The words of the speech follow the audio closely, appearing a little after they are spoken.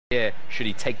Yeah, should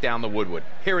he take down the Woodward?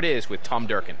 Here it is with Tom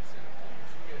Durkin.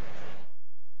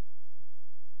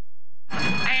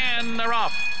 And they're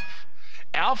off.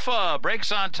 Alpha breaks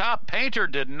on top. Paynter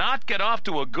did not get off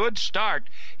to a good start.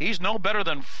 He's no better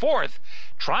than fourth,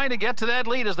 trying to get to that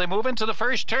lead as they move into the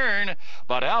first turn.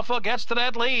 But Alpha gets to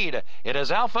that lead. It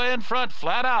is Alpha in front,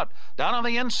 flat out, down on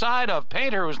the inside of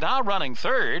Paynter, who's now running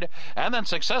third. And then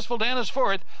Successful Dan is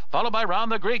fourth, followed by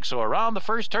Round the Greek. So around the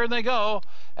first turn they go.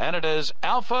 And it is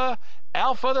Alpha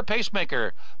the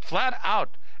pacemaker, flat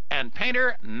out. And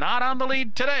Paynter not on the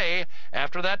lead today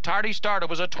after that tardy start. It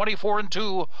was a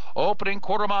 24-2 opening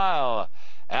quarter mile.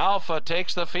 Alpha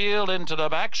takes the field into the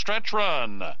backstretch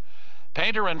run.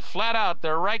 Paynter and flat out,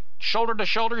 they're right shoulder to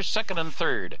shoulder, second and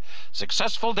third.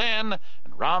 Successful Dan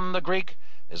and Round the Greek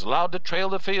is allowed to trail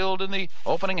the field in the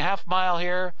opening half mile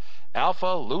here.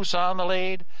 Alpha loose on the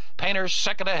lead. Paynter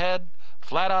second ahead,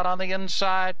 flat out on the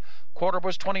inside. Quarter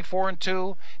was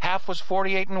 24-2, half was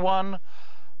 48-1.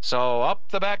 So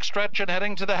up the backstretch and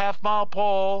heading to the half-mile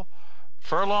pole.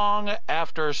 Furlong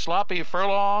after sloppy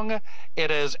furlong.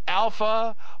 It is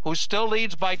Alpha, who still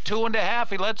leads by 2.5.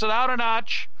 He lets it out a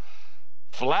notch.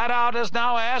 Flat out is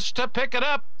now asked to pick it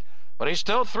up, but he's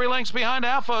still 3 lengths behind.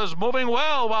 Alpha is moving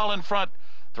well in front.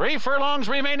 3 furlongs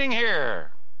remaining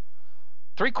here.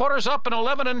 3/4 up and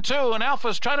 11-2, and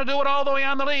Alpha's trying to do it all the way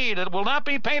on the lead. It will not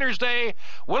be Paynter's day.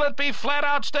 Will it be Flat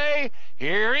Out's day?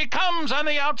 Here he comes on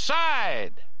the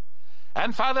outside.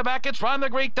 And farther back, it's Round the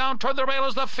Greek down toward the rail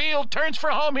as the field turns for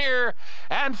home here.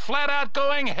 And Flat Out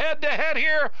going head-to-head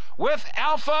here with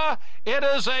Alpha. It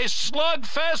is a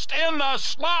slugfest in the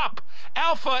slop.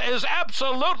 Alpha is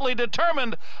absolutely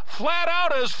determined. Flat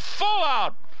Out is full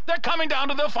out. They're coming down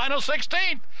to the final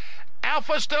 16th.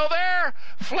 Alpha's still there.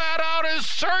 Flat Out is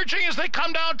surging as they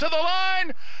come down to the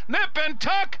line. Nip and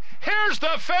tuck. Here's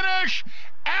the finish.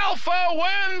 Alpha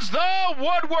wins the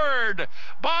Woodward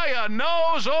by a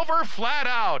nose over Flat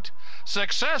Out.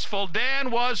 Successful Dan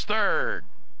was third.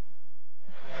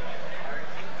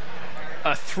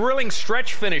 A thrilling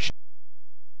stretch finish.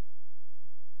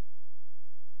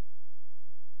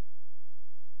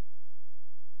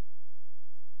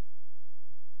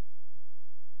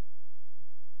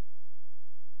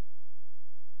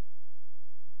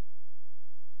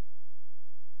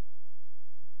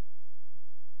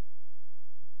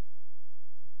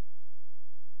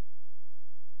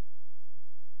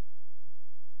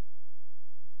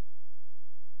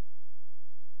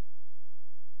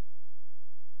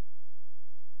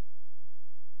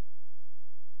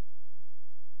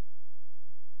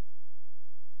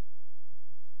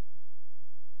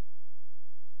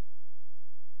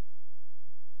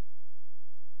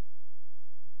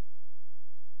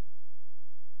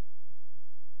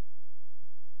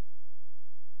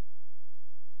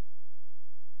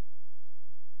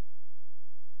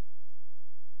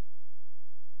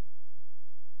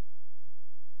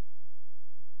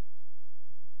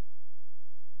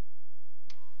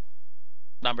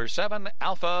 Number 7,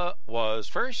 Alpha, was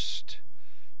first.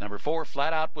 Number 4,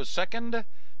 Flat Out, was second.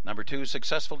 Number 2,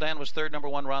 Successful Dan, was third. Number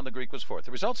 1, Round the Greek, was fourth.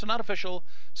 The results are not official.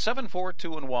 7-4,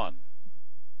 2-1.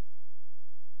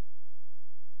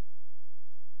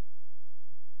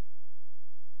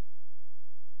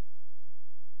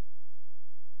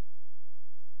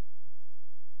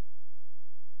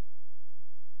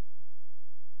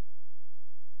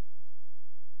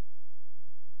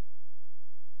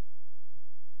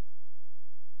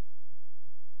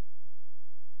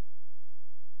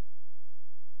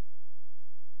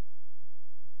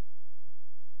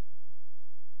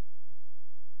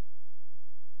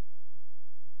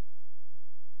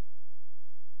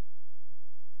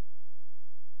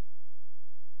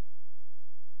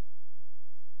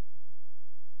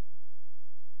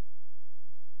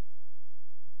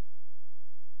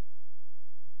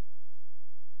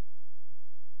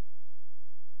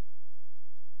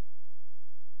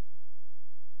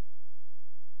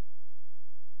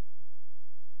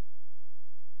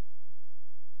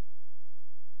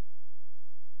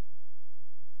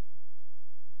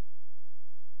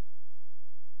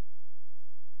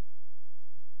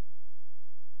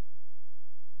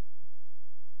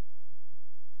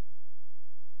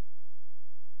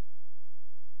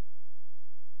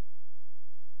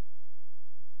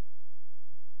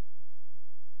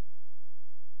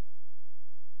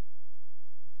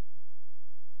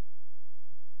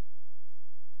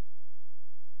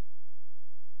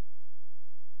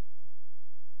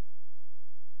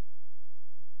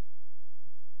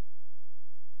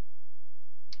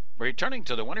 Returning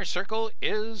to the winner's circle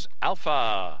is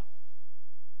Alpha,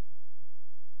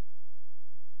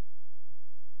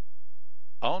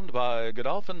 owned owned by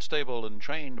Godolphin Stable and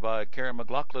trained by Karen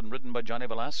McLaughlin, ridden by Johnny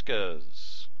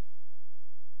Velazquez.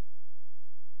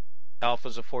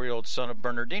 Alpha's a 4-year-old son of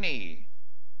Bernardini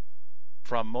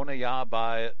from Monaya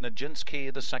by Nijinsky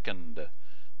II.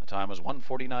 The time was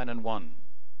 1:49 and 1.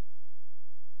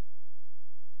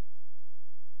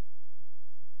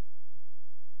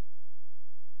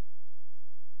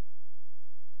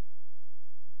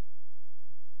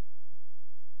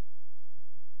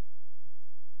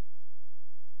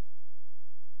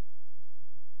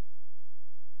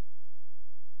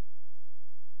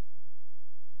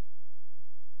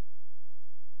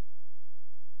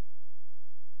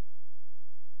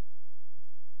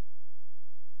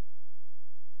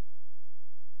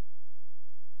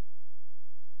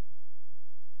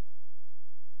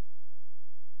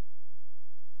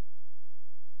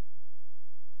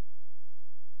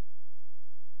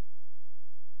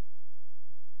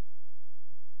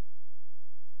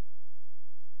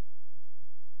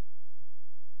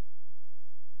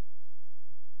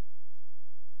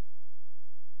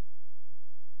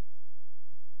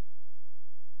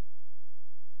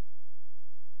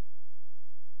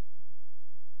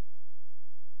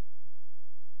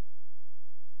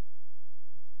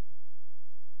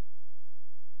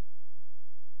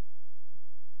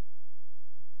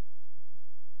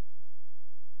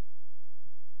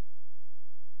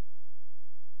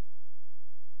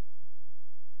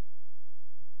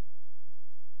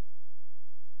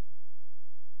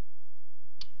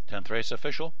 Tenth race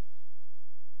official.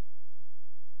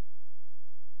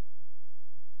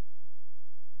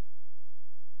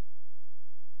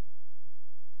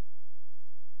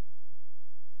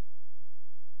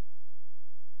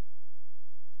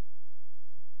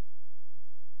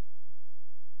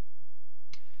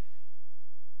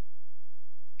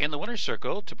 In the winner's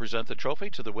circle to present the trophy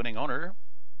to the winning owner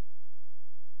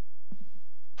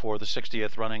for the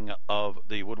 60th running of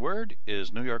the Woodward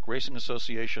is New York Racing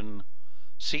Association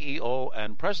CEO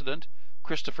and President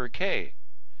Christopher Kay.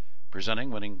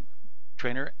 Presenting winning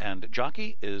trainer and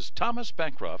jockey is Thomas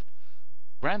Bancroft,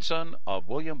 grandson of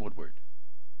William Woodward.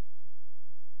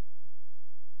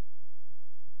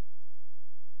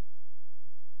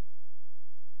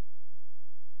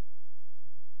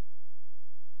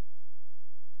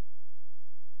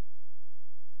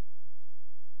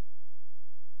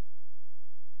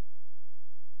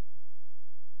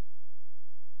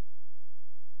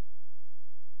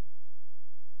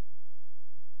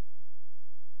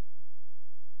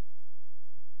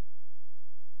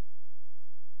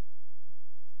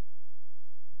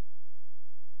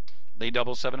 The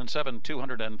double 7 and 7,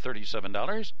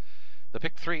 $237. The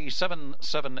pick 3, 7,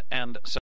 7, and 7.